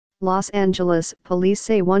Los Angeles police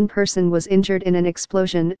say one person was injured in an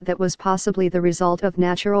explosion that was possibly the result of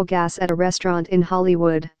natural gas at a restaurant in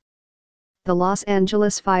Hollywood. The Los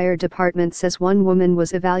Angeles Fire Department says one woman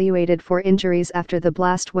was evaluated for injuries after the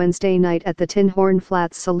blast Wednesday night at the Tin Horn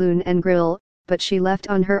Flats Saloon and Grill, but she left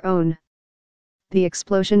on her own. The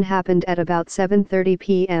explosion happened at about 7:30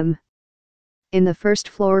 p.m. in the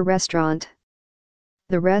first-floor restaurant.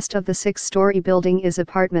 The rest of the six-story building is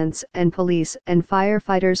apartments, and police and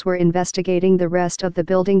firefighters were investigating the rest of the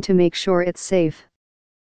building to make sure it's safe.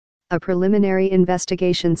 A preliminary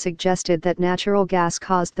investigation suggested that natural gas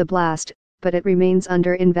caused the blast, but it remains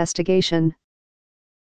under investigation.